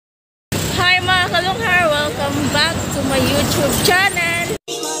to my YouTube channel.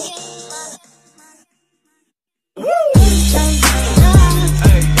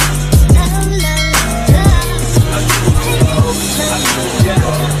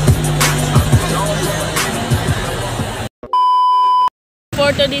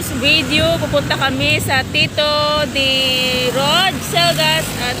 For today's video, pupunta kami sa tito ni AnneSelgas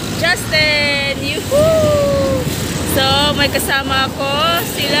at Justin. Yuhuu! So, may kasama ako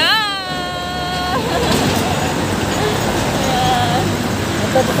sila.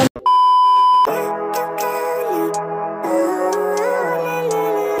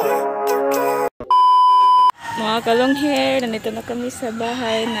 Mga kalong hair, nandito na kami sa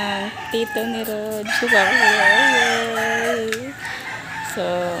bahay ng tito ni Rod. So,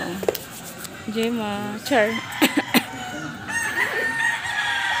 Jema, char.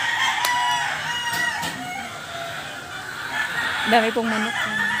 Dami pong manok.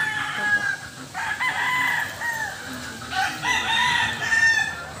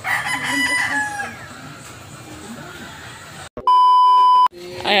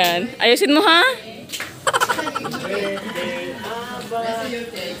 Ayan, ayusin mo ha?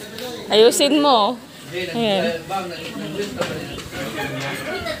 Ayusin mo. Ayan.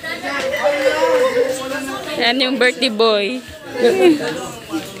 Ayan yung birthday boy.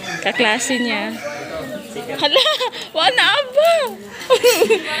 Kaklase niya. Hala! Wala ba?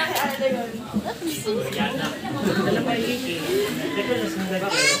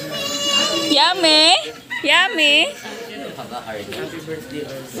 Yummy! Yummy!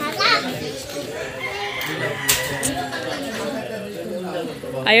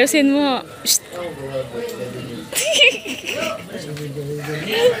 Ayusin mo.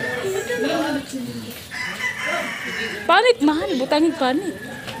 Panik mahal, butangin panik.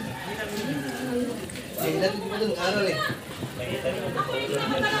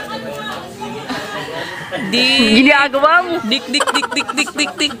 Ginagawa mo. Dik dik dik dik dik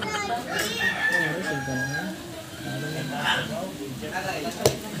dik dik.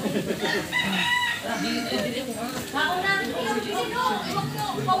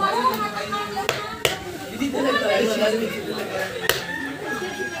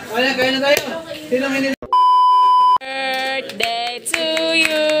 Birthday to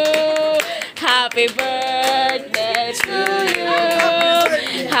you. Happy birthday to you.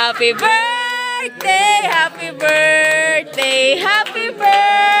 Happy birthday, happy birthday, happy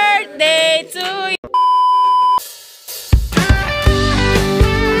birthday to you.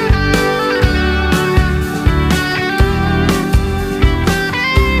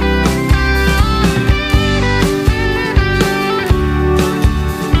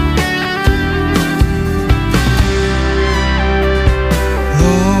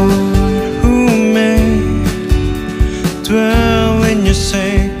 Dwell in your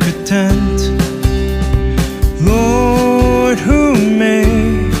sacred tent, Lord, who may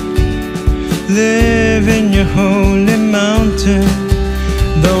live in your holy mountain,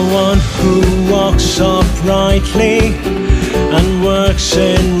 the one who walks uprightly and works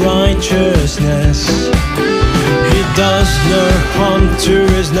in righteousness. He does no harm to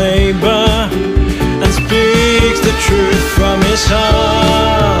his neighbor and speaks the truth from his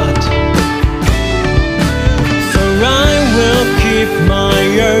heart. I will keep my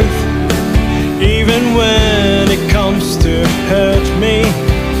oath, even when it comes to hurt me,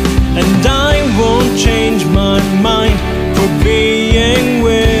 and I won't change my mind, for being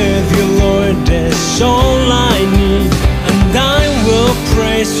with you, Lord, is all I need. And I will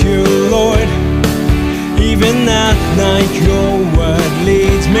praise you, Lord, even at night your word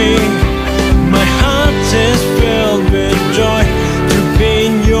leads me. My heart is filled with joy to be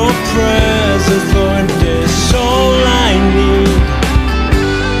in your presence, Lord, is all I need.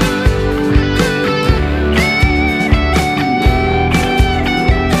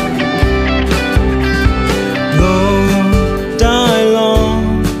 Lord, I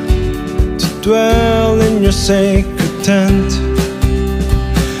long to dwell in your sacred tent.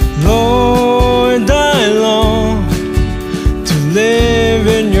 Lord, I long to live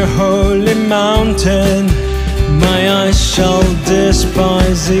in your holy mountain. My eyes shall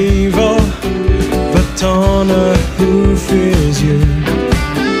despise evil, but honor who fears you.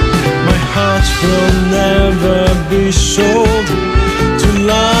 My heart will never be sold to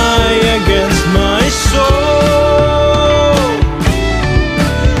lie against my soul.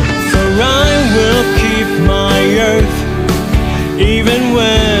 For I will keep my oath, even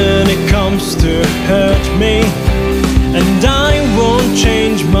when it comes to hurt me, and I won't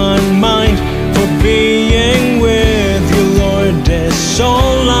change my mind, for being with you, Lord, is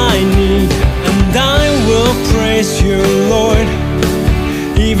all I need. And I will praise you, Lord,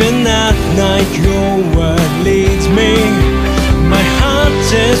 even at night your word leads me. me. My heart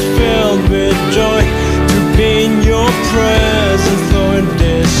is filled with joy to be in your presence, Lord,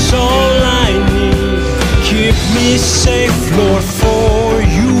 that's all I need. Keep me safe, Lord, for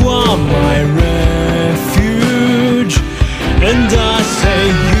you are my refuge. And I say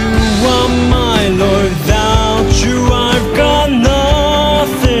you are my Lord, without you I've got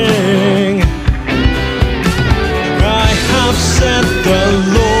nothing. I have set the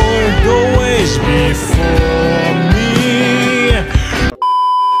Lord always before me,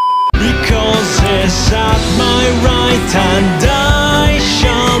 because he's at my right hand, I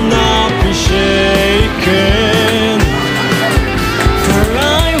shall not be shaken. For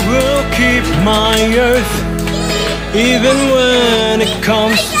I will keep my earth, even when it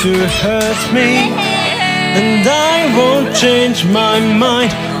comes to hurt me. And I won't change my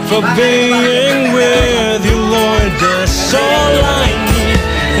mind for being with you, Lord, that's all I need.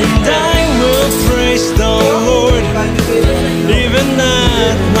 And I will praise the Lord, even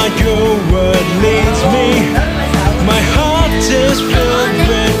at night your word leads me. My heart is filled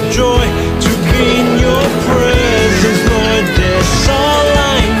with joy to be in your presence, Lord, that's all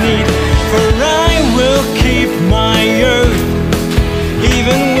I need. For I will keep my earth,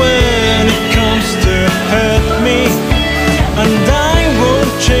 even when it comes to hurt me. And I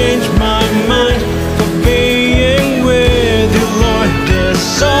won't change my mind for being with you, Lord,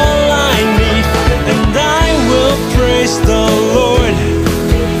 that's all I need. And I will praise the Lord,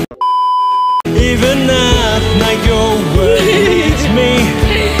 even at night your word leads me.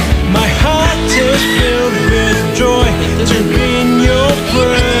 My heart is filled with joy to be in your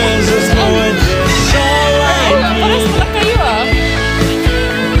presence, Lord, that's all I need.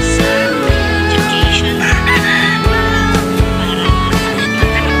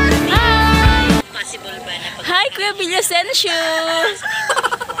 Hi, Kuya Villasencio!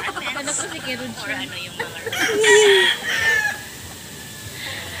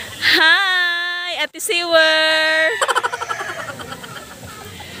 Hi, Ate Siwer!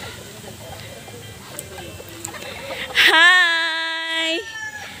 Hi,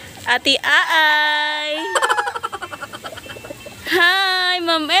 Ate Aay! Hi,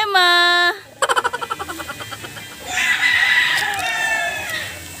 Ma'am Emma!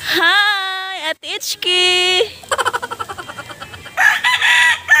 Hi, Ate Ichki!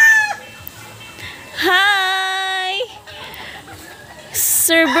 Hi,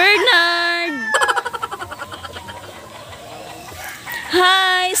 Sir Bernard!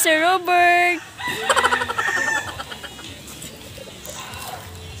 Hi, Sir Robert!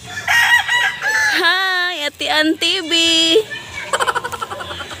 Hi, Ate Antibi!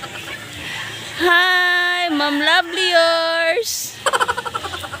 Hi, Ma'am Lovely Yours!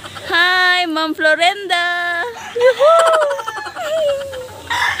 Hi, Ma'am Florenda!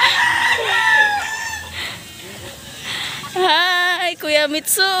 Hi, Kuya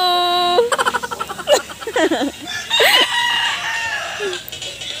Mitsu!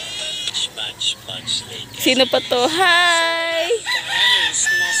 Sino pa to? Hi!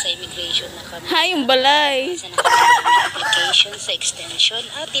 Nasa immigration na kami. Hi, yung balay. Nasa nakapagpapit application sa extension.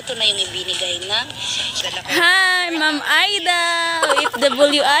 At ito na yung ibinigay ng Hi, Ma'am Aida!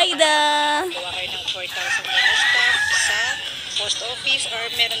 OFW Aida! Kuha kayo ng 4,000 na stock sa post office or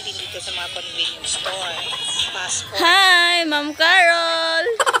meron din dito sa mga convenience store. Passport. Hi, Ma'am Carol!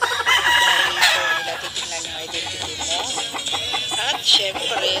 Dahil ito nila titignan yung identity mo. At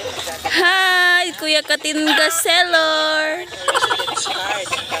syempre, Hi, Kuya Katinga Seller! residence card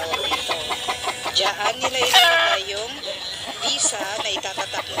ang tawag dito. Diyan nila ilalagay yung visa na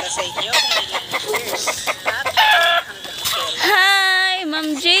itatatak nila sa inyo kung ilang years. At hanggang kailan. Hi,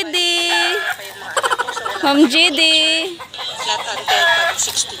 Ma'am JD! Kayong mga anak mo sa walang Ma'am JD! not until pag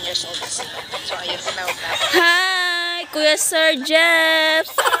 16 years old kasi. So, ayun tinawag natin. Hi, Kuya Sir Jeff!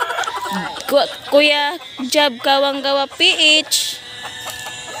 Kuya Jab Kawanggawa PH!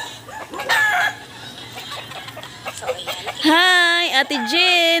 So, ayan. Hi, Ate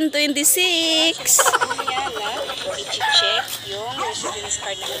Jean, 26! Kaya lang, i-check yung residence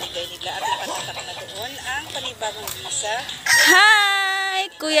card na binigay nila at ipatatak na doon ang panibagong visa, Hi,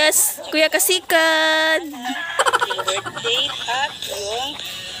 Kuya Kasikad! yung birth date at yung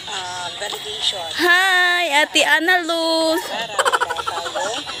validation Hi, Ate Ana Luz! para wala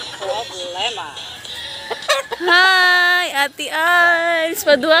tayong problema. Hi, Ate Alice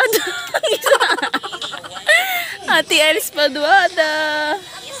Paduada! Ate Alice Paduada!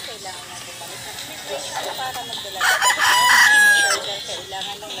 Yes, kailangan natin balik ng para magdala ng picture dahil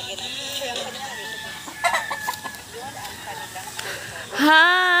kailangan nang lagyan ng picture ang kanilang residence. Yun ang kanilang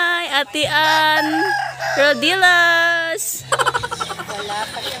Hi, Ate Ann Rodilas! wala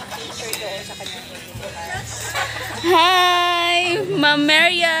pa siyang picture doon sa kanyang editors. Hi, Ma'am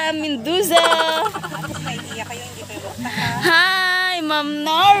Maria Mendoza. Tapos may idea kayo, hindi kayo magtaka. Hi, Ma'am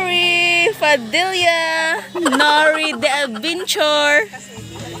Nori Fadilia. Nori the Adventure.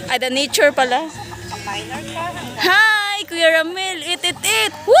 Ay, the nature pala. Minor ka hanggang Hi, Kuya Ramil.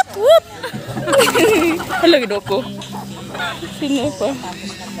 It. Whoop, whoop. Hala, gino ko. Sino pa?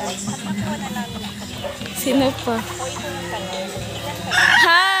 Sino pa?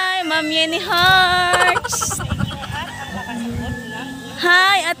 Hi, Ma'am Yenny Hearts.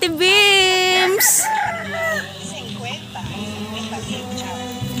 Hi, Ate Beams. 50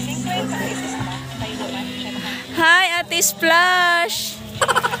 pesos ba? Tayo naman. Hi, Ate Splash.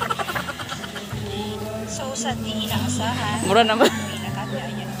 So, sa di inaasahan, Mura naman.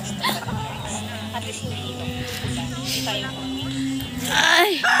 pinakatayaan yan gusto ka ng friends. At least hindi ito. Hindi tayo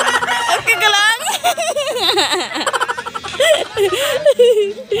Ay, okay ka lang.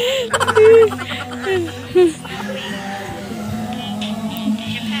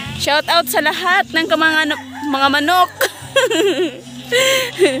 Shout out sa lahat ng mga manok.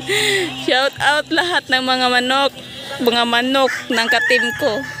 Shout out lahat ng mga manok ng katim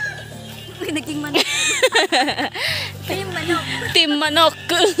ko. Naging manok. Team manok. Team manok.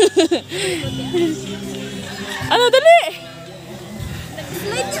 Ano, dali?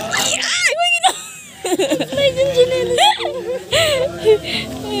 Slide yung Ay, wag ina. slide yung ginelo.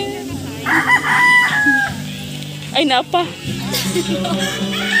 Ay, napa.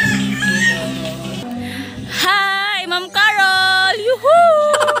 Hi, Ma'am Carol.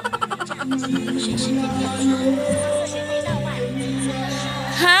 Yuhuu!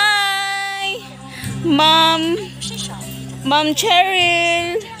 Hi, Ma'am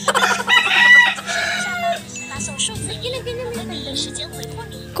Cheryl.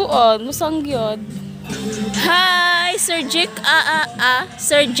 Kuon, musang gyud. Hi, Sir Jake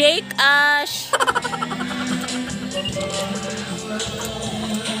Sir Jake Ash.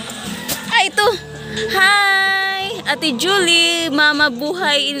 Ay, ito. Hi, Ate Julie,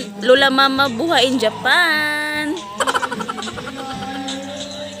 Lola Mama Buhay in Japan.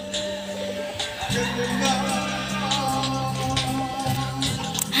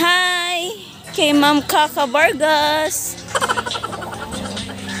 Hi, kay Ma'am Kaka Vargas.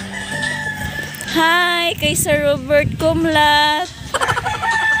 Hi, kay Sir Robert Kumlat.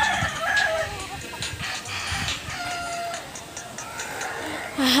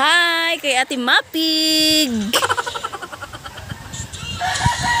 Hi, kay Ate Mapig.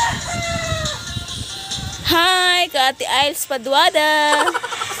 Hi, kay Ate Iles Paduada.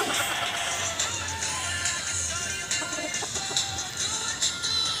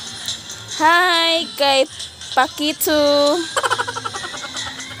 Hi, kay Pakito.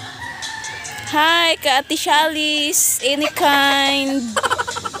 Hi, kay Ate Shalis. Any kind.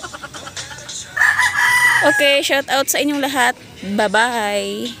 Okay, shout out sa inyong lahat.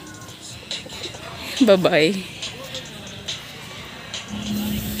 Bye-bye. Bye-bye.